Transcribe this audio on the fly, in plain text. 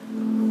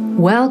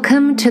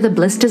Welcome to the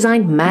Bliss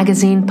Design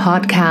Magazine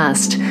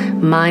podcast.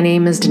 My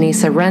name is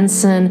Denisa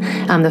Rensen.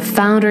 I'm the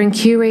founder and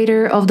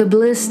curator of the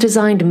Bliss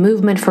Design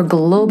movement for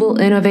global,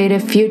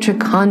 innovative, future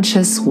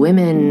conscious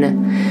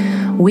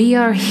women. We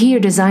are here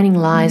designing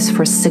lives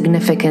for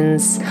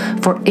significance,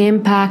 for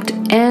impact,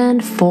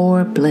 and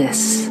for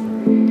bliss.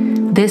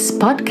 This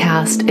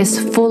podcast is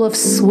full of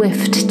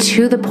swift,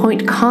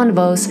 to-the-point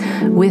convos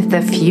with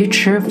the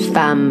future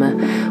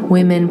femme.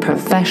 Women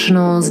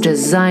professionals,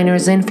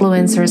 designers,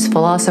 influencers,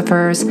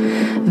 philosophers,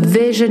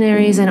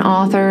 visionaries, and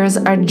authors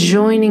are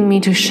joining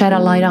me to shed a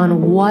light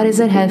on what is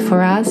ahead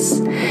for us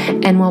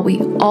and what we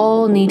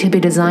all need to be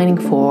designing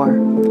for.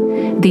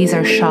 These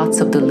are shots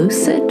of the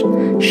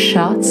lucid,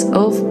 shots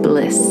of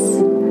bliss.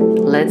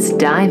 Let's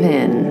dive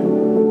in.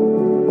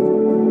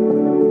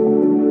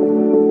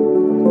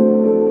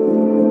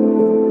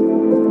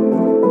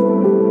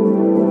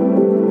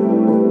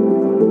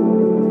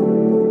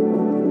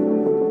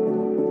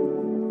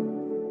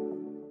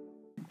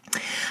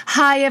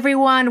 Hi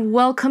everyone,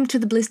 welcome to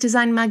the Bliss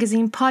Design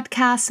Magazine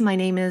podcast. My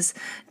name is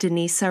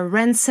Denisa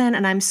Rensen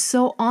and I'm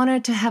so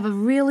honored to have a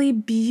really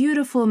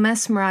beautiful,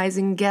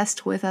 mesmerizing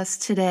guest with us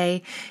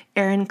today,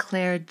 ERIN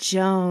Claire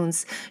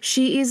Jones.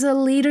 She is a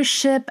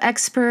leadership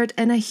expert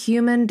and a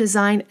human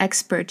design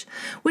expert,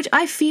 which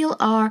I feel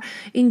are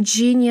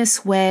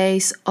ingenious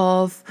ways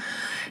of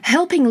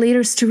helping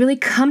leaders to really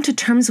come to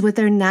terms with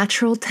their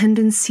natural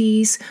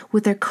tendencies,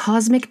 with their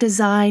cosmic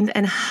design,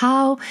 and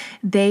how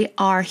they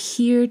are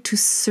here to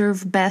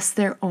serve best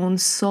their own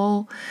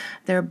soul,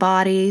 their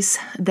bodies,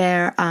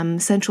 their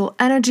sensual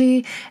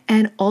energy,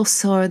 and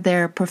also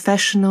their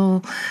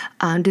professional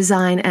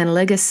design and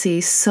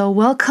legacy. So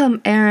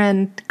welcome,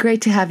 ERIN.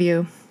 Great to have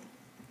you.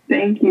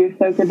 Thank you.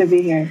 So good to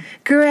be here.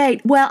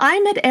 Great. Well, I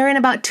met ERIN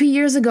about 2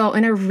 years ago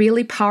in a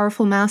really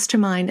powerful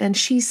mastermind, and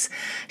she's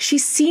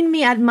seen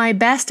me at my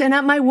best and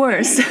at my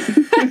worst.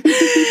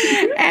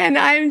 And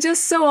I'm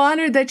just so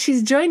honored that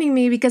she's joining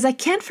me because I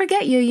can't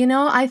forget you. You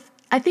know,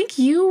 I think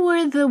you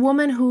were the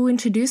woman who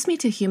introduced me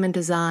to human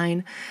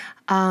design.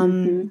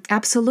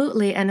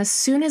 Absolutely. And as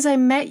soon as I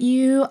met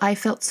you, I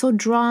felt so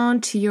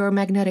drawn to your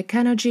magnetic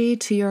energy,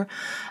 to your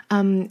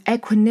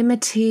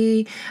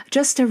equanimity,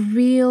 just a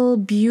real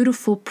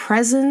beautiful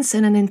presence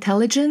and an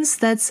intelligence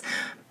that's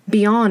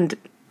beyond,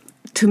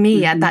 to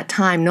me at that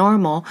time,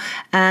 normal.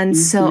 And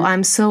so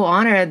I'm so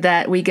honored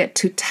that we get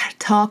to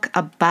talk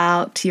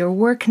about your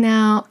work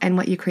now and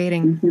what you're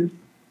creating.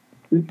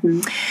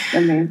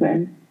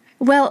 Amazing.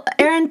 Well,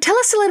 ERIN, tell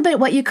us a little bit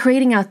what you're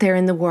creating out there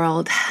in the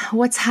world.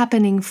 What's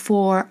happening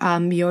for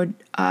your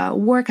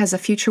work as a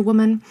future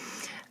woman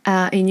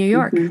in New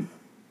York?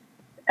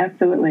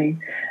 Absolutely.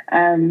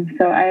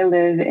 So I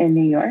live in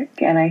New York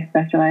and I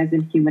specialize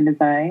in human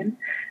design.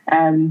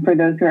 For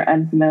those who are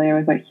unfamiliar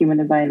with what human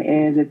design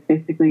is, it's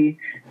basically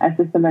a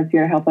system that's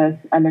here to help us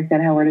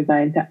understand how we're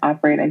designed to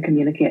operate and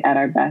communicate at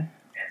our best.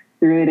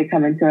 So really to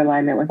come into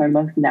alignment with our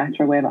most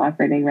natural way of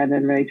operating rather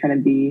than really trying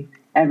to be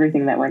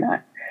everything that we're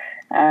not.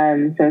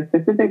 So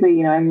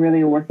specifically, I'm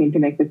really working to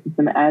make the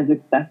system as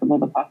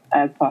accessible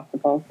as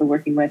possible. So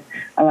working with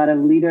a lot of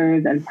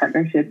leaders and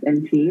partnerships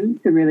and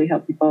teams to really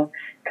help people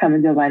come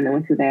into alignment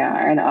with who they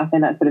are. And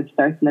often that sort of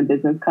starts in a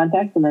business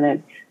context and then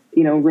it,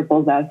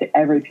 ripples out to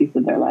every piece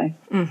of their life.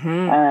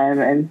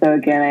 And so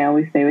again, I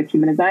always say with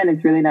human design,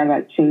 it's really not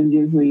about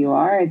changing who you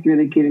are. It's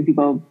really giving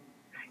people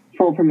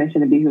full permission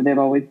to be who they've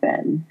always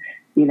been,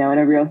 and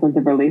a real sense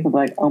of relief of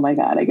like, oh my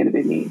God, I get to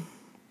be me.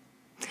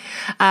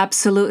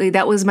 Absolutely.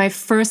 That was my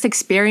first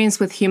experience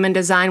with human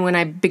design when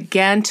I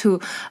began to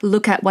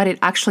look at what it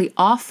actually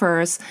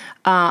offers.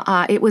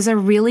 It was a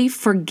really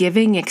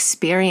forgiving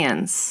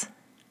experience.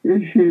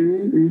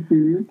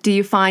 Do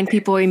you find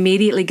people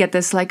immediately get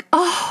this like,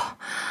 oh,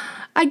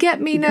 I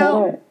get me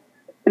now?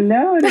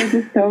 No, they're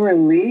just so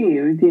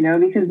relieved,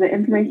 because the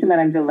information that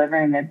I'm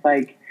delivering, it's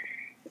like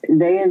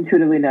they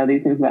intuitively know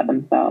these things about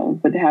themselves,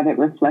 but to have it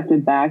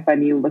reflected back by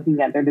me looking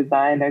at their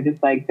design, they're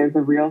just like, there's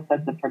a real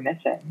sense of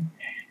permission.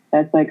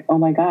 That's like, oh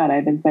my God,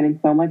 I've been spending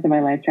so much of my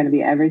life trying to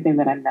be everything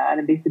that I'm not.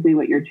 And basically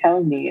what you're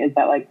telling me is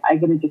that like, I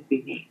get to just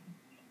be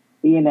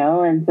me,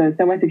 And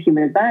so much of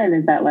human design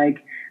is that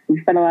like, we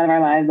spend a lot of our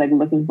lives like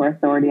looking for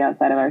authority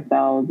outside of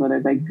ourselves, whether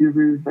it's like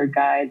gurus or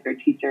guides or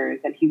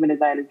teachers. And human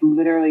design is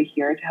literally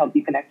here to help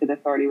you connect to the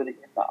authority within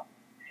yourself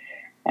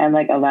and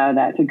like allow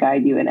that to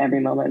guide you in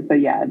every moment. So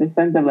yeah, the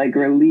sense of like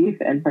relief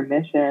and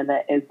permission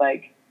is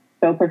like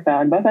so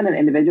profound, both on an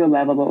individual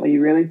level, but when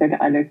you really start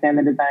to understand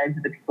the designs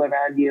of the people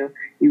around you,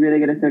 you really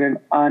get to sort of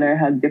honor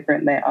how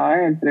different they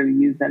are and sort of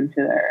use them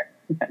to their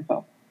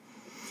potential.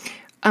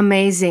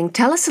 Amazing.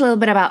 Tell us a little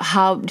bit about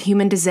how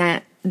human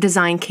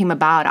design came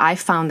about. I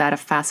found that a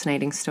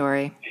fascinating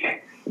story.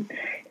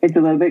 It's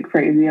a little bit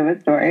crazy of a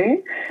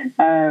story.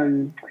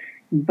 And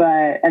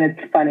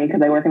it's funny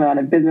because I work in a lot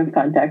of business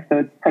context, so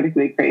it's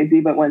particularly crazy.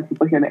 But once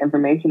people hear the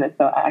information, it's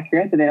so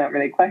accurate that they don't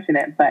really question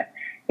it. But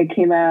it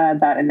came out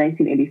about in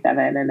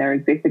 1987, and there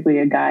was basically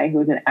a guy who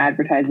was an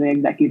advertising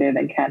executive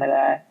in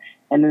Canada,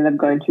 ended up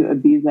going to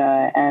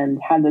Ibiza and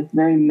had this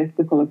very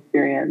mystical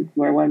experience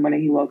where one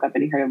morning he woke up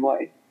and he heard a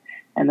voice.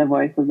 And the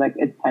voice was like,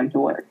 it's time to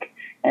work.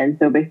 And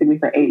so basically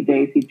for 8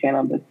 days, he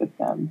channeled this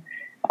system,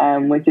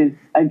 which is,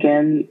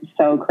 again,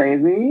 so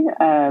crazy.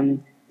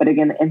 But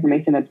again, the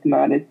information that's come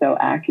out is so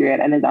accurate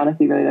and is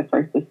honestly really the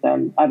first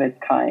system of its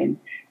kind.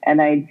 And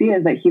the idea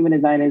is that human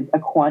design is a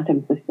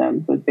quantum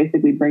system. So it's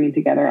basically bringing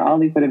together all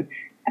these sort of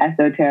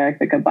esoteric,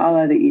 the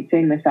Kabbalah, the I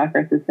Ching, the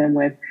chakra system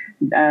with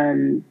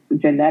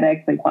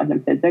genetics and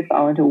quantum physics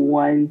all into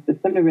one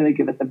system to really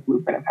give us a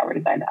blueprint of how we're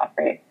designed to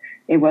operate.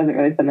 It wasn't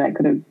really something that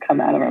could have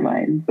come out of our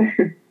minds.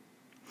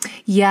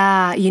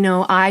 Yeah,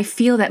 I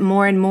feel that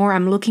more and more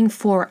I'm looking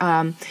for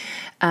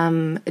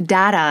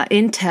data,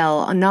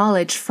 intel,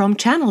 knowledge from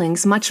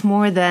channelings, much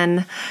more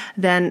than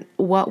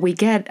what we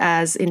get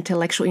as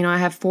intellectual. I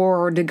have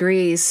 4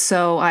 degrees,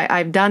 so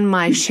I've done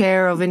my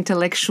share of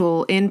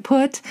intellectual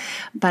input,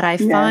 but I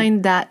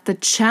find that the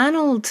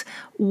channeled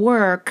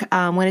work,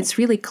 when it's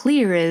really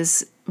clear,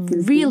 is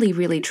really,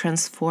 really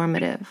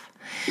transformative.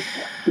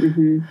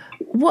 Mm-hmm.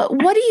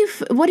 What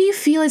do you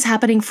feel is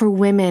happening for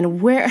women?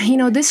 Where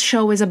this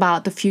show is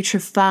about the future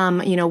femme.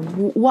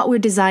 What we're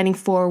designing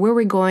for, where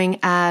we're going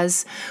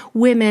as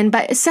women,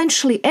 but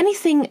essentially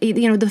anything.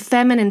 The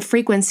feminine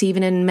frequency,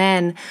 even in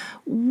men.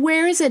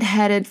 Where is it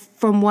headed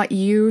from what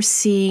you're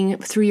seeing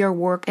through your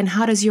work, and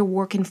how does your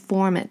work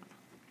inform it?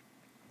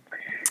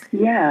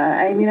 Yeah,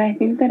 I mean, I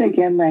think that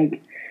again,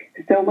 like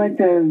so much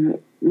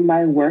of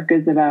my work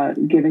is about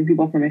giving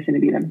people permission to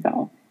be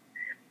themselves.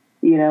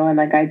 And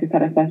like I just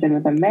had a session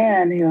with a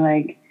man who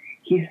like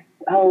he's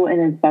so in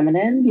his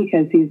feminine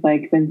because he's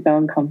like been so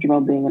uncomfortable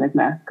being in his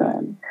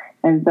masculine.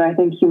 And so I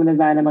think human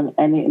design, among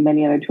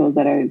many other tools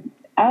that are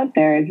out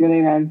there, is really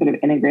around sort of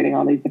integrating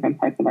all these different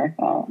parts of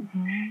ourselves.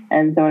 Mm-hmm.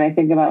 And so when I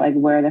think about like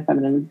where the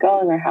feminine is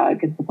going or how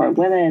it can support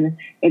women,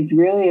 it's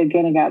really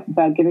again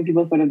about giving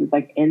people sort of this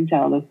like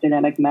intel, this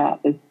genetic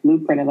map, this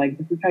blueprint of like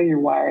this is how you're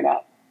wired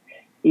up.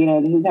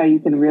 This is how you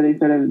can really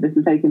this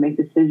is how you can make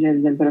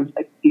decisions and sort of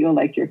like feel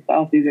like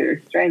yourself. These are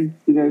your strengths.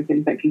 These are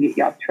things that can get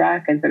you off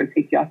track and sort of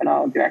take you off in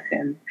all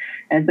directions.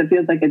 And so it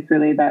feels like it's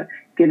really about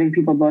giving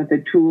people both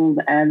the tools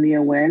and the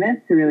awareness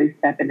to really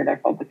step into their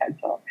full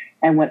potential.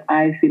 And what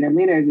I've seen in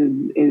leaders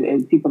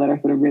is people that are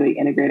sort of really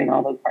integrating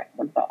all those parts of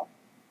themselves.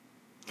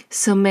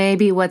 So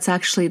maybe what's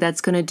actually that's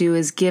going to do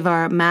is give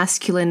our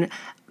masculine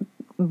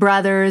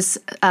brothers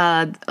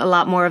a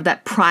lot more of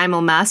that primal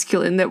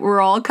masculine that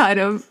we're all kind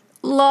of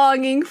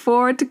longing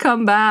for to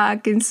come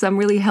back in some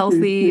really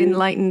healthy, mm-hmm.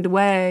 enlightened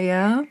way,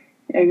 yeah?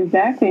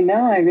 Exactly. No,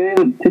 I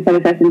really just had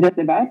a session just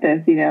about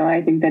this.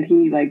 I think that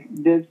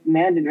this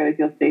man didn't really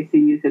feel safe to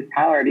use his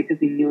power because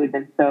he knew he'd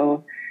been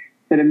so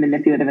sort of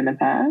manipulative in the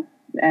past.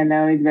 And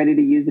now he's ready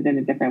to use it in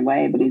a different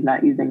way, but he's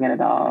not using it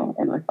at all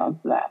in response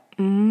to that.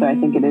 So I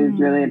think it is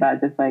really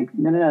about just like,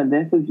 no,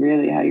 this is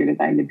really how you're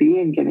designed to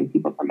be, and giving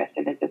people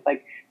permission to just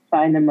like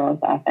find the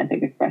most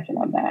authentic expression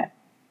of that.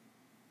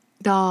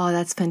 Oh,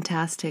 that's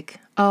fantastic.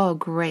 Oh,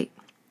 great.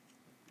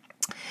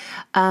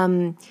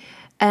 And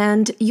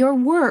your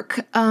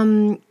work,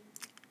 tell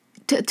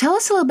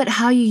us a little bit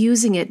how you're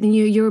using it.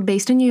 You're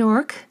based in New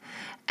York,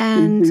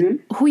 and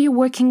mm-hmm. who you're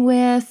working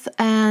with,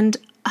 and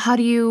how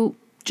do you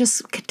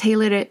just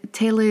tailor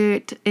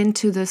it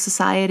into the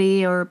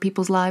society or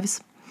people's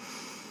lives?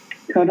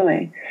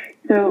 Totally.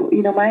 So,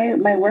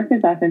 my work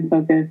is often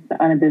focused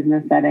on a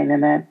business setting,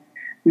 and that's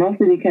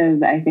mostly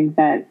because I think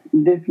that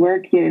this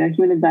work,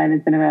 human design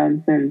has been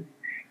around since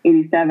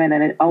 1987,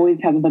 and it always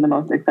hasn't been the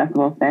most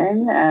accessible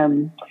thing.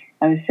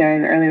 I was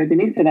sharing earlier with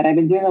Denisa that I've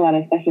been doing a lot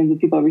of sessions with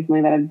people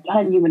recently that have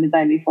done human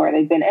design before.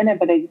 They've been in it,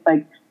 but they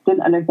just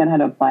didn't understand how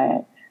to apply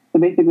it. So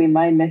basically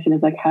my mission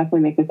is how can we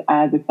make this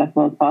as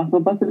accessible as possible,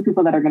 both to the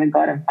people that are going to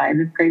go out and find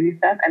this crazy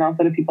stuff and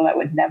also to people that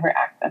would never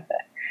access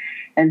it.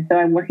 And so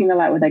I'm working a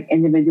lot with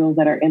individuals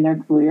that are in their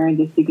career and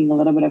just seeking a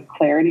little bit of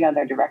clarity on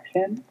their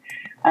direction,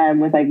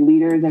 with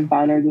leaders and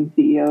founders and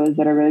CEOs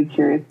that are really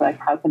curious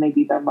how can they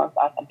be their most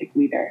authentic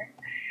leader.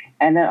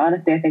 And then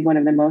honestly, I think one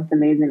of the most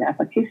amazing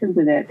applications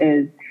of it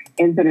is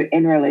in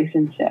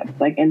relationships,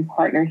 in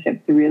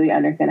partnerships, to really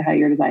understand how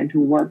you're designed to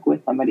work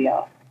with somebody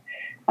else.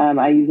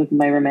 I use it with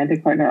my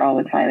romantic partner all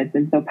the time. It's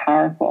been so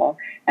powerful.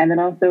 And then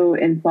also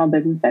in small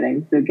business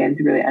settings, so again,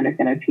 to really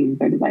understand how teams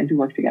are designed to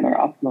work together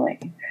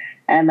optimally.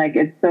 And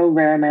it's so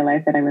rare in my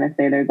life that I'm going to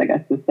say there's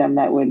a system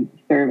that would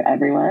serve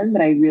everyone.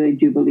 But I really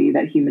do believe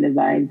that human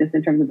design, just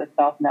in terms of the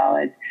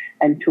self-knowledge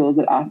and tools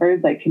it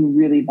offers, can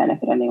really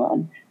benefit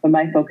anyone. But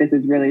my focus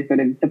is really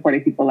sort of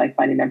supporting people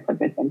finding their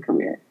purpose and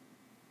career.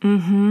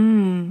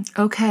 Mm-hmm.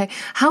 Okay.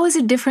 How is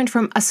it different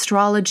from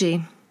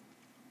astrology?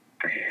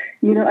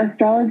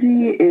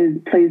 Astrology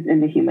plays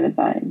into human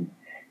design.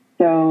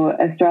 So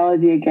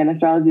astrology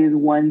is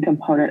one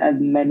component of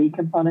many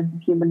components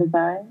of human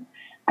design.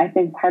 I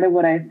think part of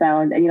what I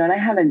found, and I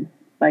haven't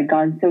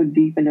gone so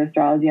deep into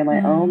astrology on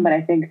my own, but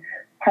I think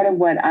part of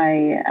what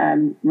I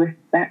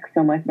respect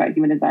so much about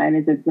human design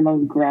is it's the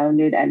most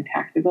grounded and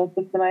tactical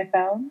system I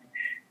found.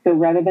 So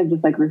rather than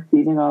just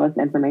receiving all this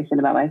information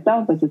about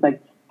myself, it's just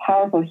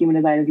powerful human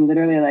design is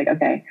literally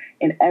okay,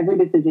 in every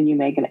decision you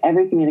make, in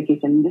every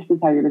communication, this is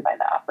how you're designed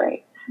to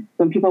operate. So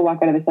when people walk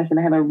out of a session,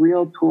 they have a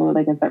real tool that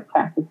they can start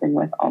practicing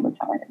with all the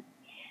time.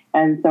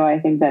 And so I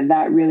think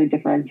that really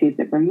differentiates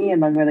it for me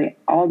among really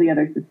all the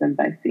other systems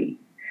I see.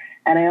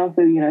 And I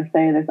also,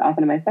 say this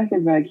often in my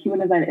sessions, where like human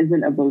design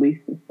isn't a belief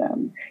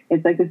system.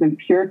 It's like this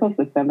empirical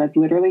system that's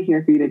literally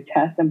here for you to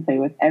test and play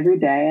with every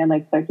day and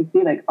like start to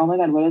see like, oh my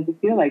God, what does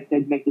it feel like to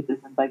make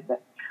decisions like this?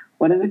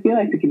 What does it feel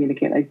like to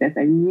communicate like this?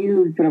 And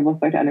you sort of will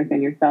start to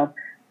understand yourself,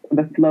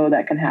 the flow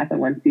that can happen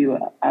once you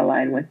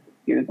align with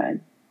your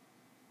design.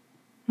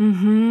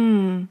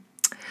 Hmm.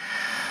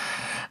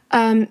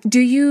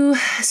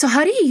 So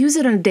how do you use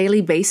it on a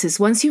daily basis?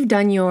 Once you've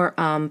done your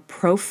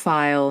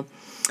profile,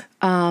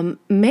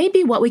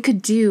 maybe what we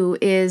could do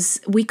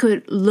is we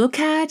could look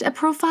at a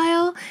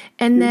profile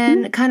and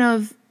then kind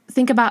of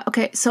think about,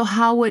 okay, so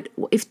how would,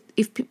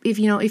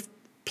 if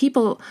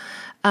people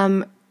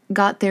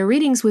got their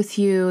readings with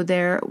you,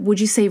 would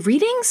you say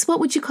readings? What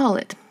would you call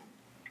it?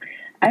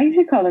 I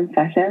usually call them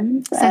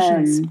sessions.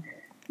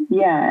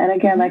 Yeah. And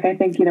again, like I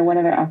think, one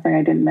other offering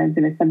I didn't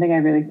mention is something I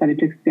really started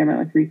to experiment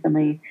with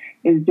recently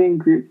is doing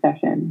group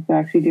sessions. So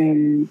actually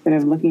doing sort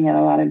of looking at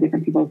a lot of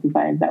different people's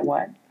designs at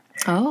once.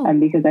 Oh.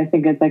 Because I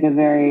think it's like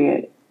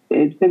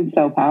it's been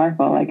so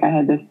powerful. Like I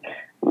had this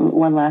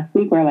one last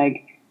week where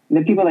like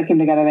the people that came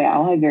together, they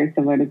all had very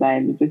similar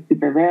designs, which is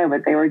super rare,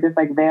 but they were just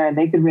like there and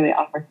they could really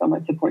offer so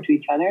much support to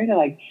each other to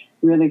like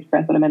really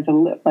express what it meant to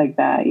live like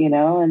that,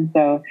 And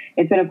so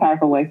it's been a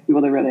powerful way for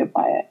people to really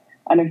apply it,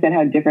 understand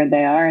how different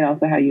they are and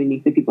also how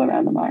unique the people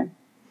around them are.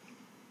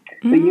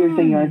 But you were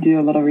saying you want to do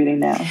a little reading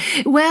now.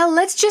 Well,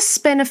 let's just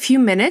spend a few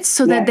minutes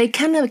so that they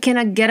kind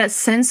of get a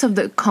sense of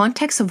the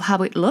context of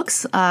how it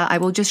looks. I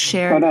will just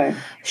share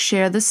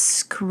the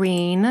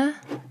screen.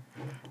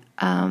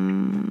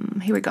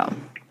 Here we go.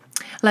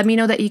 Let me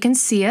know that you can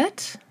see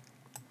it.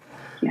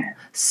 Yeah.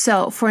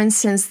 So, for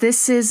instance,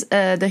 this is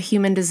the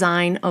human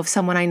design of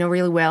someone I know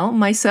really well,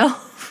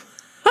 myself.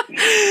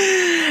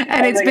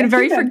 And it's been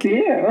very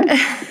forgiving.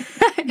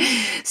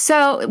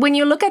 So when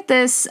you look at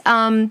this,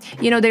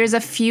 there's a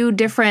few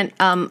different,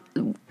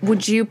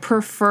 would you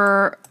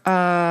prefer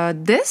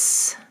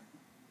this?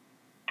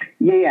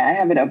 Yeah, I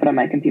have it open on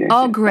my computer.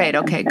 Oh, great.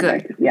 Okay,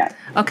 good. Yeah.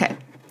 Okay.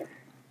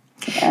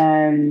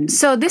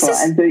 So this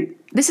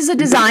is a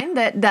design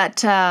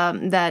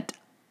that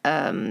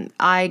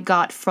I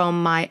got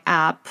from my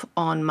app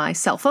on my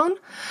cell phone,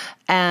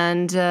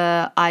 and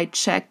I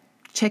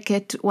check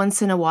it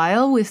once in a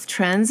while with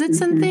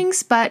transits and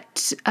things,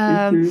 but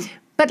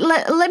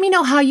let me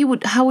know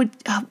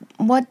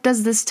what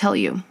does this tell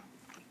you?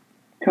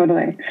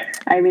 Totally.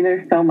 I mean,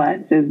 there's so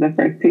much. Is the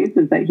first piece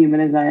is that human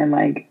design,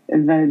 like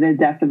the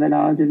depth of the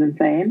knowledge is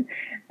insane.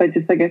 But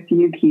just like a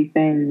few key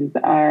things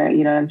are,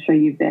 I'm sure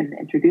you've been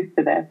introduced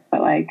to this, but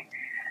like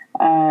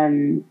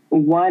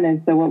one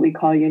is, so what we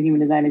call your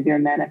human design is your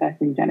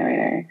manifesting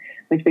generator,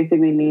 which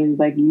basically means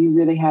like you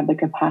really have the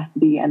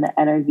capacity and the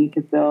energy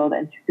to build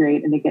and to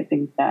create and to get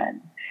things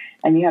done.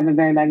 And you have a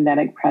very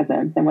magnetic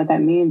presence. And what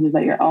that means is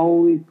that you're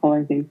always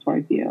pulling things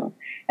towards you.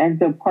 And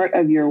so part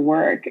of your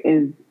work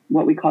is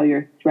what we call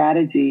your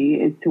strategy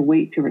is to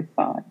wait to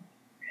respond.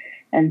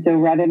 And so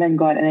rather than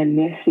go out and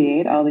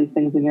initiate all these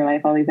things in your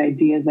life, all these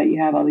ideas that you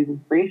have, all these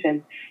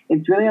inspirations,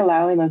 it's really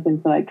allowing those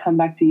things to like come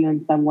back to you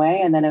in some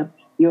way. And then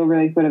you'll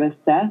really sort of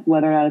assess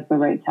whether or not it's the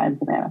right time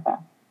to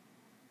manifest.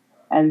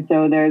 And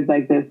so there's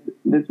like this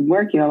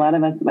work, a lot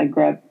of us like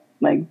grow up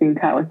like being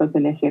taught we're supposed to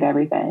initiate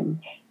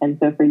everything. And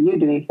so for you,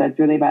 Denisa, it's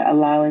really about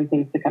allowing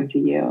things to come to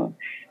you.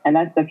 And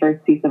that's the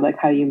first piece of like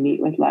how you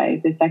meet with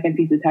life. The second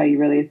piece is how you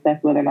really assess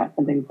whether or not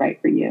something's right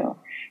for you.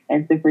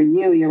 And so for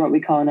you, you're what we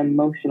call an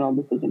emotional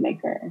decision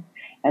maker.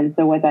 And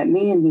so what that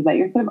means is that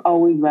you're sort of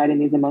always riding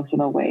these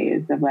emotional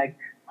waves of like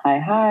high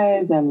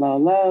highs and low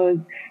lows.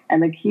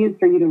 And the key is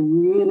for you to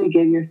really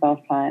give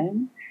yourself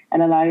time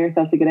and allow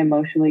yourself to get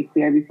emotionally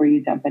clear before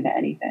you jump into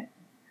anything.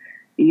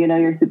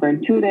 You're super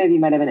intuitive. You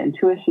might have an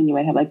intuition. You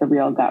might have like a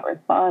real gut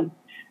response.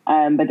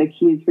 But the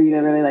key is for you to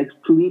really like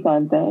sleep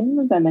on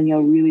things, and then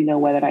you'll really know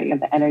whether or not you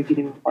have the energy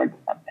to move forward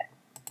with something.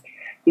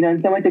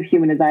 And so much of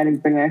human design is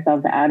bringing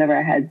ourselves out of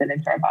our heads and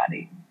into our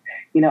bodies.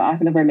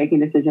 Often if we're making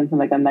decisions from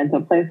like a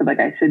mental place of like,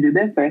 I should do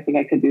this, or I think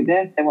I could do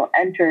this, then we'll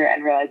enter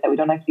and realize that we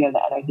don't actually have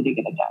the energy to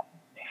get it done.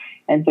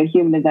 And so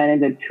human design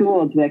is a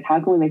tool to be like,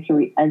 how can we make sure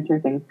we enter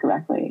things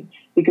correctly?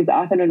 Because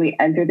often when we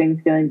enter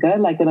things feeling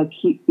good, like it'll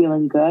keep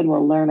feeling good,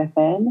 we'll learn a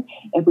thing.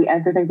 If we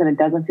enter things and it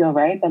doesn't feel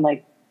right, then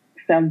like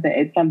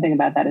something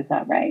about that is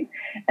not right.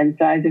 And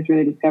so I just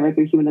really discovered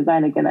through human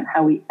design again that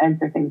how we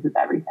enter things is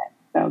everything.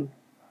 So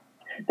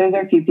those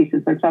are a few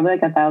pieces. There's probably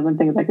like 1,000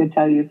 things I could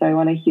tell you. So I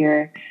want to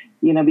hear,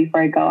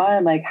 before I go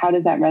on, like how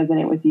does that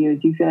resonate with you?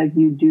 Do you feel like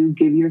you do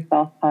give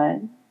yourself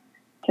time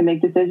to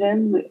make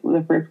decisions?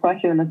 The first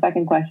question. And the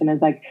second question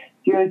is like,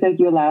 do you really feel like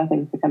you allow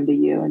things to come to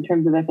you in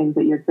terms of the things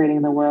that you're creating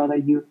in the world? Are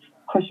you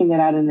pushing it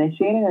out and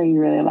initiating, or are you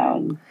really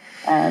allowing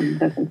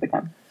those things to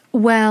come?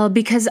 Well,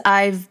 because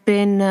I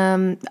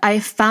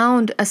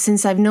found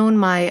since I've known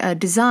my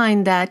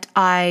design that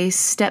I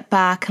step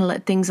back and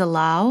let things I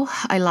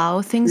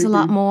allow things a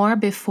lot more.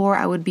 Before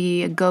I would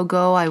be a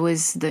go-go. I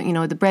was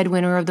the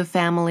breadwinner of the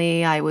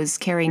family. I was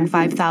carrying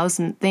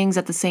 5,000 things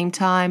at the same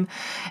time,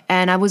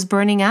 and I was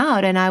burning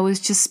out and I was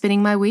just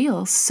spinning my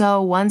wheels.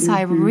 So once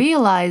I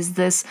realized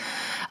this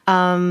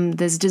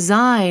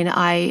design,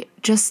 I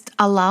just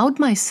allowed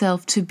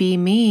myself to be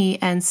me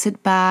and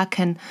sit back,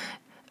 and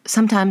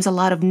sometimes a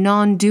lot of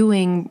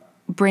non-doing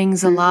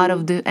brings a lot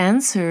of the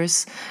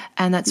answers,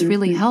 and that's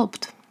really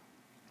helped.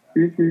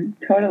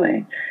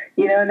 Totally.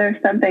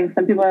 There's something,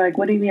 some people are like,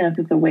 what do you mean it's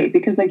just a weight?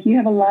 Because like you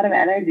have a lot of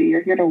energy.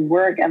 You're here to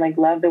work and like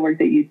love the work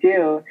that you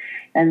do.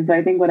 And so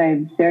I think what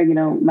I've shared,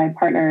 my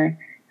partner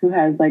who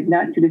has like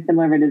not too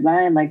dissimilar of a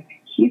design, like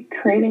he's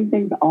creating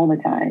things all the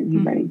time.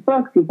 He's writing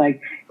books, he's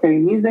like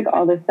creating music,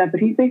 all this stuff, but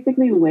he's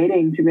basically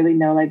waiting to really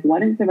know like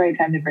what is the right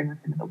time to bring this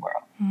into the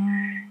world.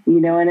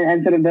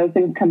 And sort of those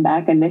things come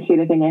back, initiate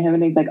a thing in him,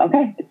 and he's like,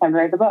 okay, it's time to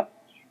write the book.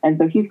 And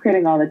so he's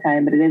creating all the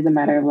time, but it is a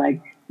matter of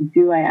like,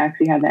 do I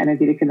actually have the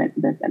energy to commit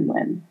to this and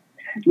when?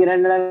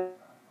 Another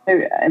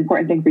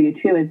important thing for you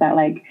too is that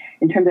like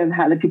in terms of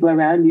how the people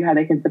around you, how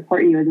they can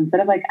support you, is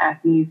instead of like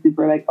asking you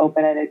super like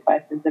open-ended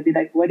questions to be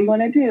like, what do you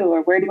want to do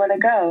or where do you want to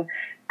go,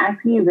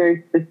 asking you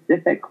very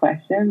specific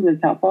questions is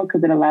helpful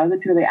because it allows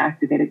it to really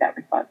activate that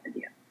response in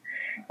you.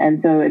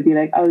 And so it'd be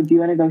like, oh, do you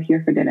want to go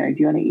here for dinner? Do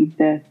you want to eat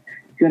this?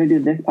 Do you want to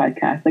do this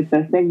podcast? Like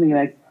those things, and you're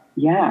like,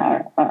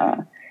 yeah,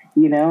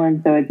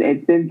 and so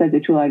it's been such a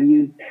tool I've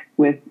used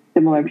with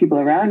similar people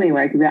around me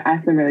where I can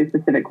ask them really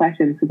specific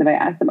questions, because if I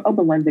ask them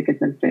open ones, it gets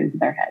them straight into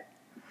their head.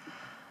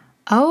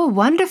 Oh,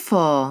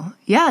 wonderful.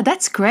 Yeah,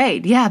 that's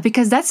great. Yeah,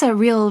 because that's a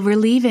real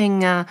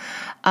relieving,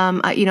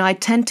 I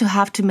tend to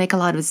have to make a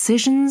lot of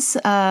decisions.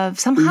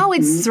 Somehow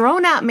it's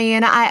thrown at me,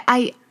 and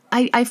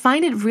I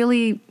find it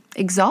really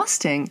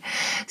exhausting.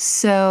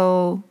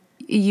 So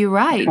you're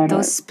right. Totally.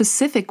 Those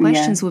specific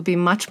questions would be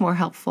much more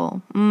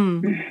helpful.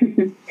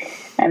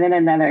 And then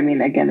another,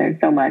 again, there's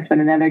so much, but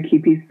another key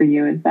piece for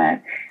you is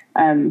that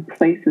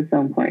place is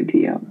so important to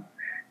you.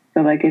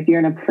 So like if you're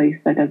in a place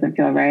that doesn't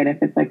feel right,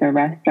 if it's like a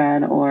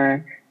restaurant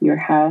or your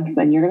house,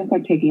 then you're going to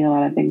start taking a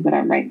lot of things that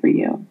aren't right for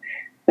you.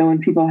 So when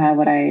people have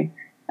what I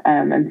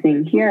am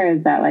seeing here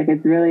is that like,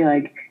 it's really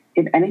like,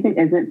 if anything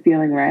isn't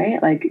feeling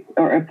right, like,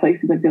 or a place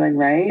isn't feeling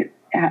right,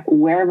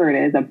 wherever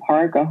it is, a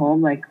park, a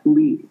home, like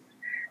leave.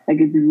 Like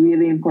it's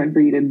really important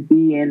for you to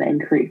be in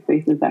and create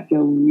spaces that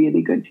feel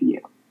really good to you.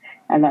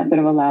 And that sort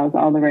of allows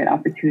all the right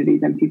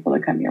opportunities and people to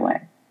come your way.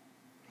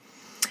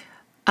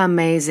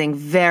 Amazing.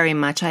 Very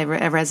much. I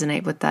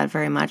resonate with that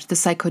very much. The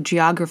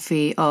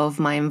psychogeography of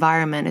my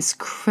environment is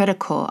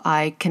critical.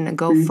 I can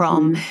go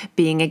from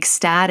being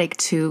ecstatic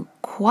to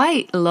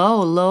quite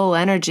low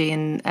energy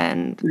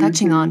and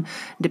touching on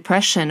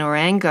depression or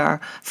anger,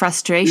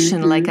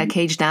 frustration, like a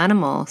caged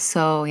animal.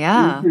 So,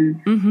 yeah.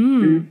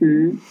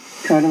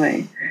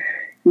 Totally.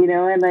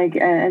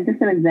 And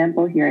just an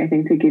example here, I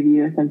think, to give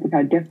you a sense of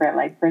how different,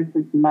 like, for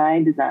instance,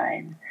 my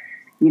design,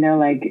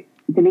 like,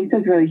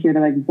 Denisa's really here to,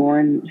 like,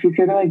 she's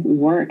here to, like,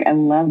 work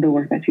and love the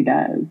work that she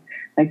does.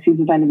 Like, she's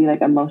designed to be,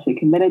 like, emotionally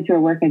committed to her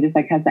work and just,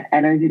 like, has the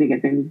energy to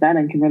get things done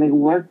and can really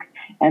work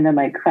and then,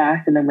 like,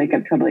 crash and then wake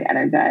up totally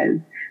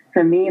energized.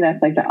 For me,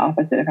 that's, like, the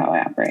opposite of how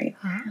I operate.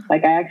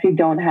 Like, I actually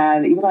don't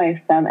have, even though I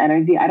have some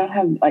energy, I don't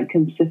have, like,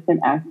 consistent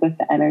access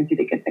to energy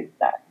to get things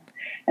done.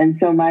 And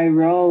so my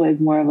role is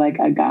more of like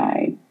a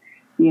guide,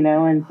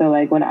 and so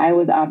like when I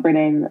was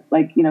operating,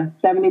 like,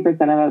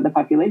 70% of the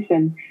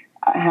population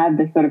had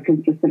this sort of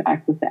consistent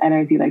access to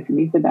energy like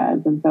Denisa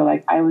does. And so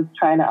like I was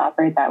trying to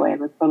operate that way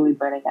and was totally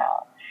burning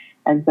out.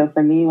 And so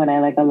for me, when I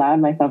like allowed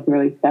myself to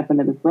really step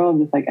into this role,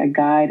 just like a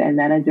guide and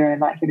manager, and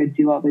not here to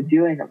do all the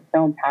doing, it was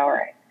so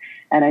empowering.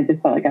 And I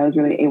just felt like I was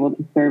really able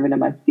to serve in a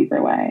much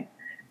deeper way,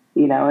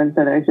 and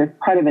so there's just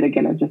part of it,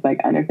 again, is just like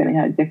understanding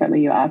how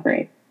differently you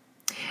operate.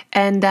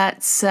 And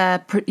that's,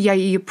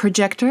 you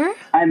projector?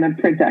 I'm a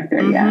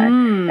projector, yeah.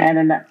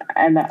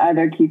 And the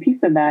other key piece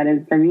of that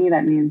is, for me,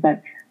 that means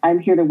that I'm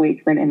here to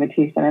wait for an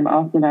invitation. I'm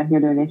also not here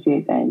to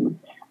initiate things.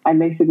 I'm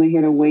basically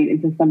here to wait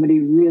until somebody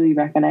really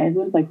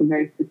recognizes like a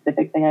very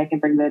specific thing I can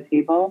bring to the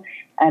table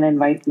and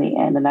invites me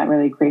in. And that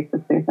really creates the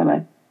space. I'm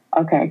like,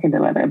 okay, I can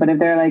deliver. But if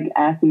they're like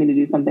asking me to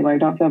do something where I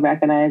don't feel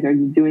recognized or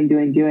doing,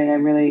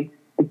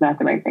 it's not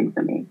the right thing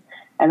for me.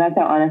 And that's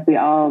how, honestly,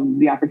 all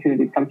the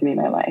opportunities come to me in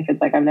my life.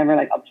 It's like I'm never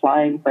like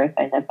applying for a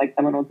thing. It's like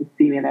someone will just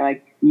see me and they're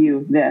like,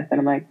 you, this. And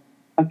I'm like,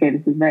 okay,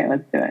 this is right.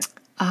 Let's do it.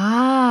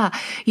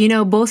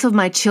 Both of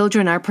my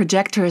children are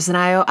projectors, and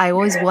I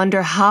always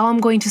wonder how I'm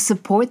going to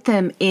support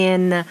them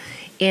in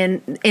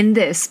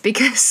this,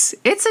 because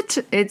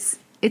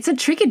it's a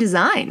tricky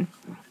design.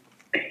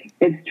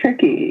 It's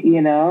tricky,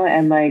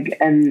 and like,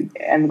 and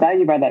I'm glad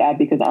you brought that up,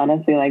 because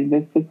honestly, like,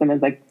 this system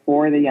is like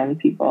for the young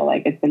people.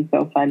 Like, it's been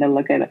so fun to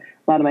look at. A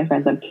lot of my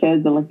friends have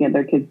kids and looking at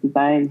their kids'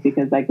 designs,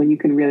 because like when you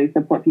can really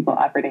support people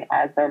operating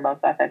as their most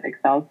authentic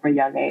selves from a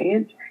young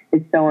age,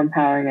 it's so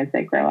empowering as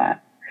they grow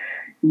up.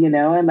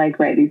 and like,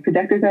 right, these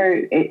projectors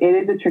it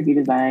is a tricky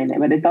design,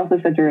 but it's also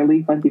such a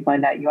relief once you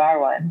find out you are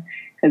one.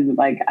 Because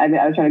like I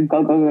was trying to go,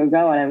 and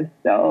I was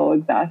so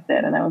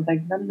exhausted. And I was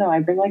like, no,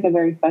 I bring like a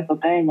very special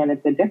thing, and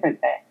it's a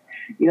different thing.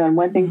 And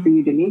one thing for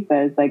you,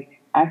 Denisa, is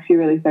like actually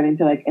really starting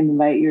to like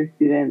invite your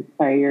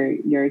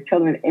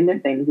children into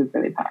things is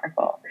really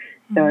powerful.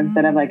 So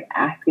instead of like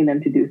asking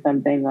them to do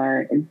something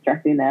or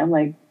instructing them,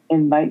 like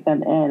invite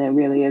them in. It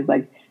really is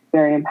like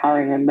very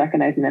empowering and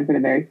recognizing them for the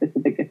very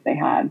specific gifts they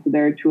have. So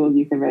there are tools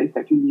you can really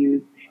start to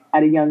use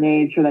at a young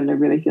age for them to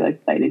really feel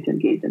excited to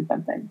engage in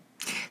something.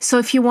 So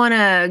if you want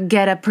to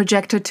get a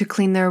projector to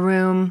clean their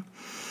room,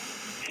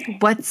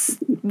 what's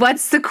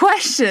the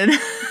question?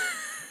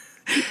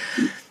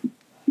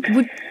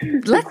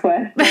 The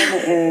question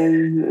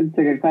it's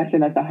a good question.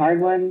 That's a hard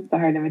one. It's a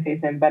hard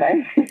invitation, but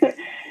I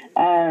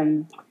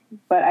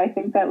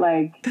think that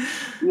like,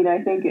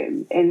 I think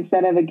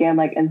instead of again,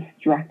 like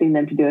instructing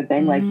them to do a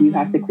thing, like you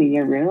have to clean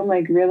your room,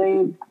 like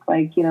really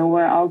like,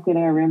 we're all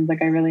cleaning our rooms.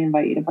 Like I really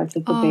invite you to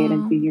participate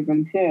and clean your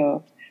room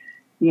too,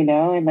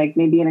 and like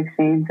maybe in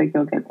exchange, like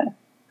you'll get this.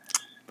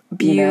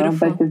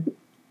 Beautiful. But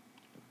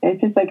it's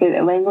just like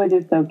language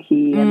is so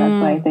key. And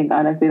that's why I think,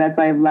 honestly, that's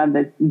why I love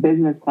this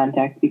business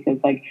context, because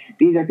like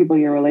these are people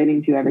you're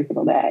relating to every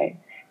single day.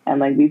 And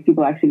like these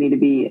people actually need to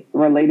be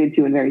related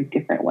to in very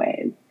different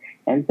ways.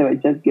 And so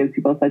it just gives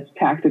people such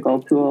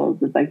tactical tools.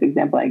 It's like the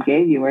example I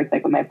gave you where it's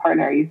like with my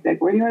partner, he's like,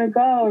 where do you want to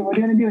go? Or what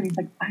do you want to do? And he's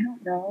like, I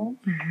don't know.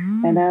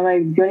 And I'm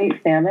like, do you want to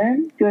eat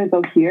salmon? Do you want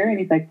to go here? And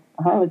he's like,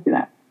 let's do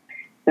that.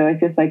 So it's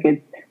just like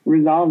it's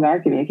resolved our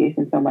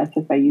communication so much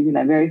just by using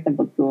that very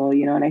simple tool,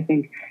 and I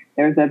think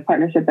there was a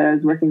partnership that I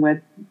was working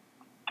with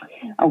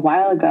a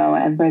while ago,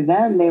 and for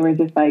them, they were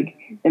just like,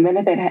 the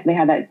minute they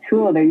had that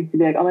tool, they used to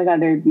be like, oh my God,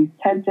 there are these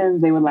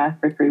tensions, they would last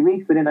for 3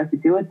 weeks, we didn't know what to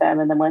do with them,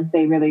 and then once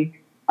they really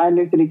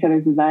understood each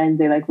other's designs,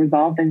 they like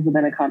resolved things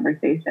within a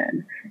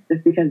conversation,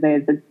 just because they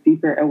had such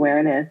deeper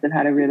awareness of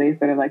how to really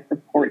sort of like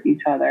support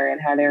each other and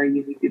how they were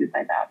uniquely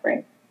designed to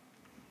operate.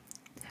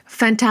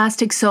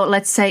 Fantastic. So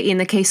let's say in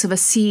the case of a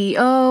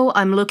CEO,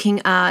 I'm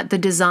looking at the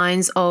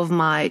designs of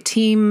my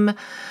team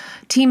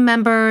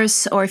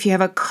members, or if you have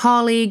a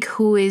colleague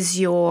who is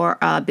your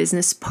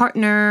business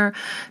partner,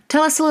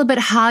 tell us a little bit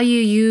how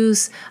you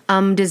use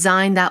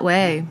design that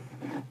way.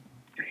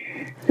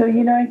 So,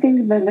 I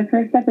think the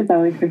first step is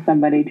always for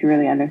somebody to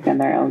really understand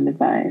their own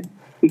design,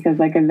 because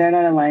like if they're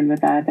not aligned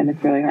with that, then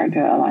it's really hard to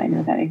align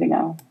with anything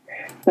else.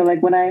 So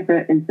like when I, for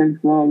instance,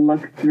 will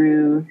look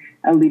through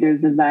a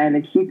leader's design,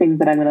 the key things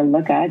that I'm going to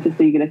look at, just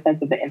so you get a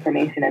sense of the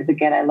information, is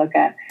again, I look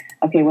at,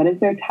 okay, what is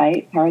their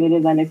type? How are they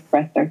designed to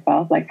express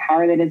themselves? Like, how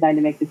are they designed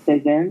to make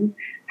decisions?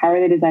 How are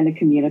they designed to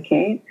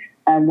communicate?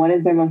 What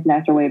is their most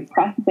natural way of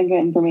processing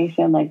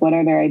information? Like, what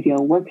are their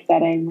ideal work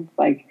settings?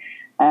 Like,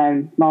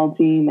 small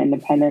team,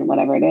 independent,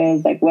 whatever it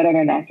is. Like, what are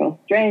their natural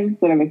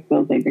strengths? What are the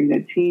skills they bring to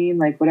the team?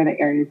 Like, what are the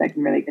areas that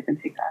can really get them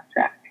taken on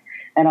track?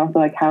 And also,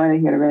 like, how are they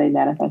here to really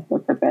manifest their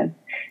purpose?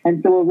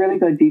 And so we'll really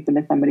go deep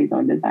into somebody's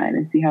own design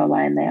and see how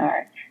aligned they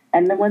are.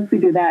 And then once we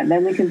do that,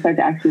 then we can start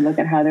to actually look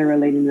at how they're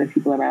relating to the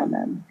people around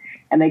them.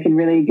 And they can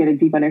really get a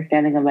deep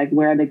understanding of, like,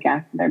 where are the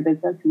gaps in their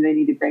business, who they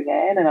need to bring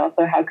in, and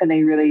also how can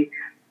they really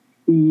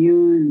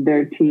use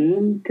their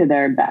team to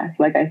their best.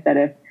 Like I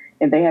said,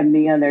 if they have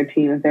me on their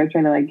team, if they're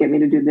trying to, like, get me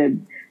to do the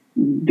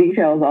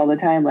details all the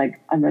time,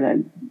 like, I'm going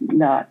to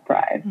not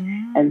thrive.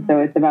 And so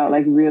it's about,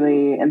 like,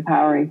 really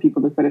empowering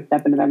people to sort of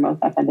step into their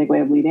most authentic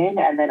way of leading,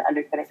 and then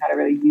understanding how to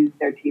really use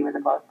their team in the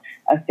most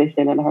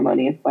efficient and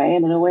harmonious way,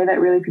 and in a way that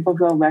really people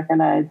feel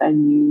recognized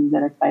and used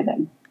and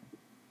excited.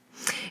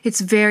 It's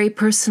very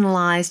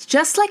personalized.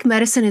 Just like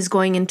medicine is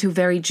going into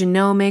very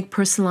genomic,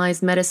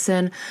 personalized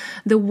medicine,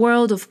 the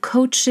world of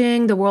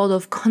coaching, the world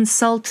of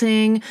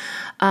consulting,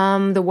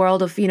 the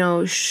world of,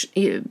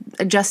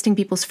 adjusting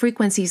people's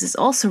frequencies is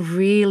also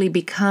really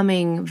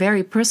becoming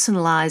very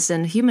personalized,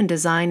 and human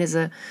design is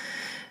a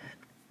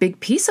big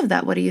piece of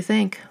that. What do you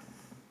think?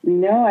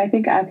 No, I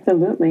think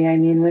absolutely. I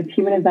mean, with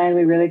human design,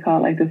 we really call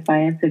it like the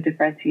science of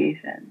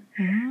differentiation,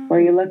 where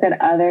you look at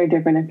other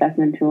different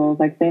assessment tools,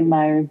 like say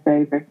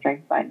Myers-Briggs or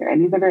StrengthsFinder,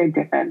 and these are very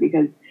different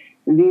because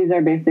these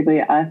are basically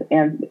us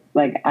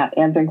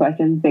answering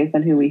questions based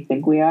on who we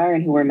think we are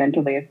and who we're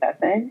mentally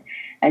assessing.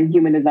 And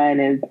human design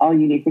is all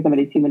you need for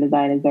somebody's human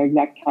design is their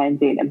exact time,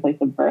 date, and place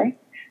of birth.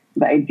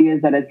 The idea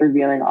is that it's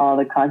revealing all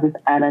the conscious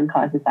and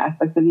unconscious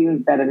aspects of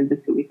you rather than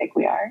just who we think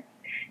we are.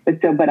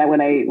 But what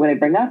I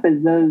bring up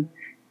is those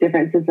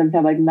different systems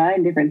have like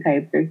 9 different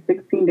types. There's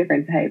 16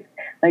 different types.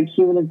 Like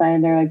human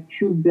design, there are like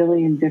 2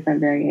 billion different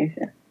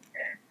variations.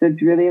 So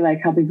it's really like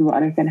helping people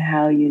understand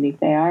how unique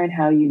they are and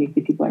how unique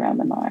the people around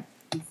them are.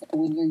 So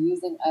when you're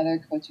using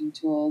other coaching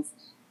tools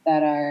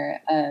that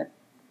are,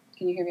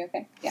 can you hear me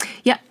okay? Yeah.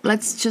 Yeah,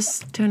 let's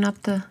just turn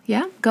up go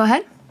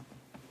ahead.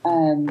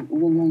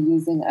 When you're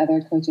using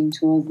other coaching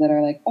tools that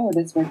are like, oh,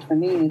 this worked for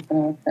me, it's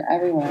going to work for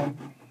everyone,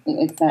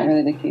 it's not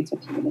really the case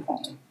with human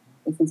design.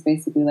 This is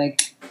basically like,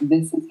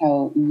 this is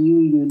how you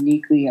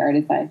uniquely are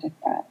designed to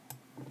thrive.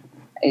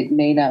 It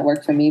may not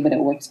work for me, but it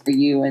works for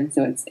you. And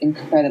so it's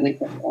incredibly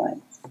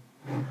personalized.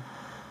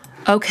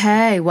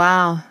 Okay,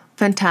 wow.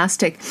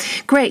 Fantastic.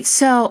 Great.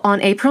 So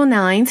on April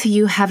 9th,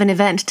 you have an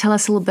event. Tell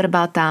us a little bit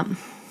about that.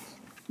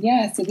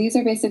 Yeah, so these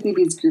are basically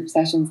these group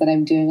sessions that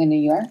I'm doing in New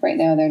York. Right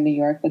now they're in New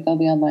York, but they'll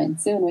be online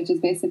soon, which is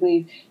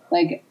basically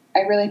like,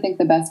 I really think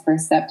the best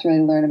first step to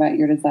really learn about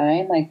your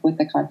design, like with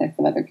the context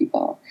of other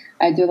people.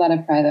 I do a lot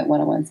of private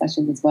one-on-one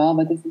sessions as well,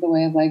 but this is a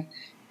way of like,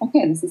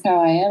 okay, this is how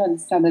I am, and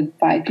this is how the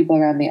 5 people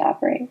around me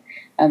operate.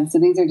 So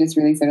these are just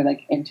really sort of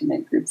like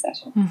intimate group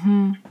sessions.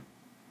 Mm-hmm.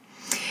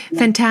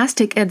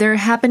 Fantastic. They're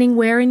happening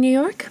where in New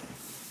York?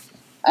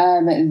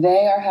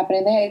 They are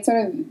happening. They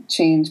sort of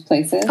change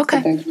places. Okay.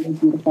 But there's a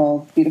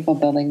beautiful, beautiful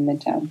building in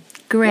Midtown.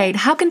 Great.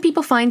 How can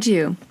people find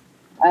you?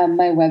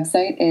 My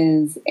website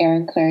is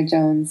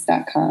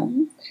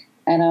erinclairejones.com,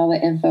 and all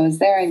the info is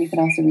there. And you can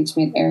also reach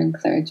me at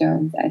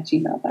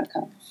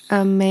erinclairejones@gmail.com.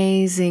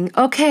 Amazing.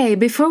 Okay,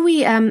 before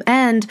we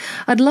end,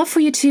 I'd love for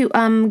you to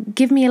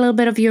give me a little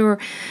bit of your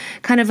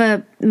kind of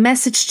a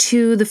message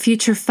to the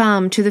future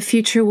femme, to the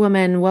future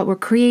woman, what we're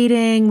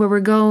creating, where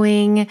we're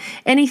going,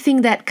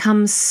 anything that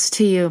comes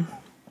to you.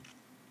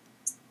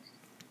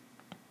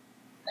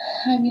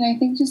 I mean, I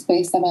think just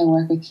based on my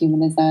work with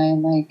human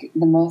design, like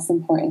the most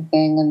important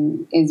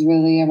thing is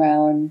really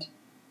around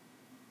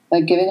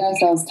like giving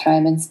ourselves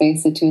time and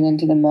space to tune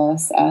into the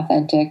most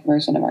authentic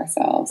version of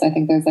ourselves. I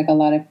think there's like a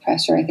lot of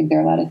pressure. I think there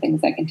are a lot of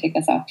things that can take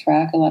us off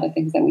track, a lot of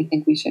things that we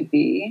think we should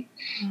be.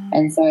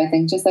 And so I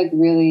think just like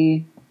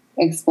really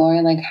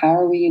exploring like how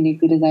are we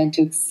uniquely designed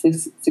to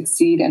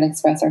succeed and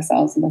express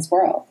ourselves in this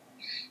world,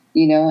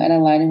 you know, and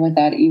aligning with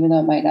that, even though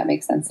it might not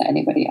make sense to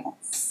anybody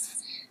else.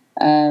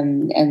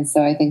 And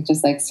so I think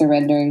just like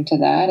surrendering to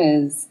that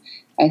is,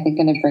 I think,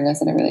 going to bring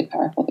us in a really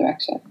powerful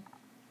direction.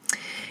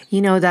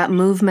 You know, that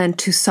movement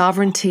to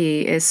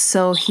sovereignty is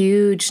so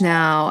huge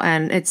now,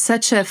 and it's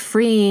such a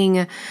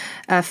freeing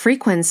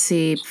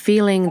frequency,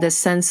 feeling the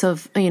sense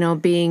of, you know,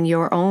 being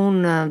your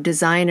own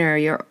designer,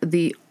 your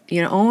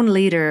own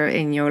leader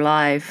in your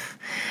life.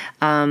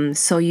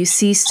 So you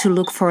cease to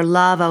look for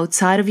love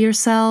outside of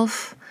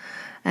yourself,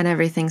 and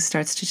everything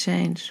starts to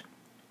change.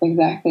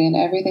 Exactly, and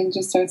everything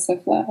just starts to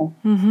flow.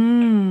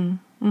 Mm-hmm.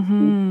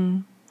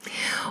 Mm-hmm.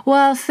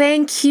 Well,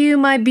 thank you,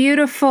 my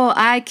beautiful.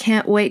 I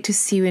can't wait to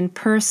see you in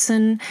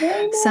person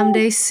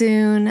someday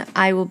soon.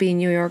 I will be in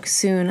New York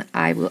soon.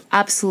 I will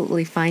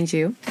absolutely find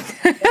you.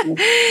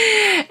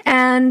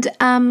 And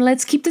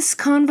let's keep this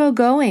convo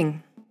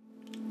going.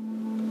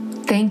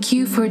 Thank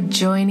you for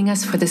joining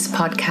us for this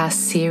podcast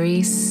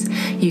series.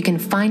 You can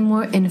find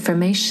more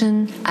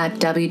information at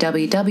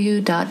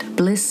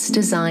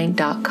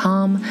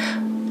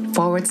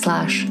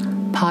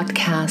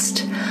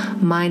www.blissdesign.com/podcast.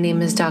 My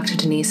name is Dr.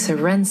 Denisa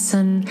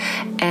Rensen,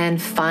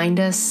 and find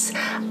us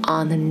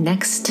on the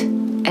next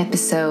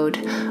episode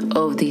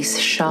of these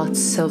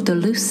Shots of the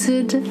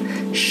Lucid,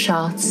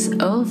 Shots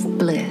of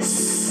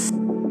Bliss.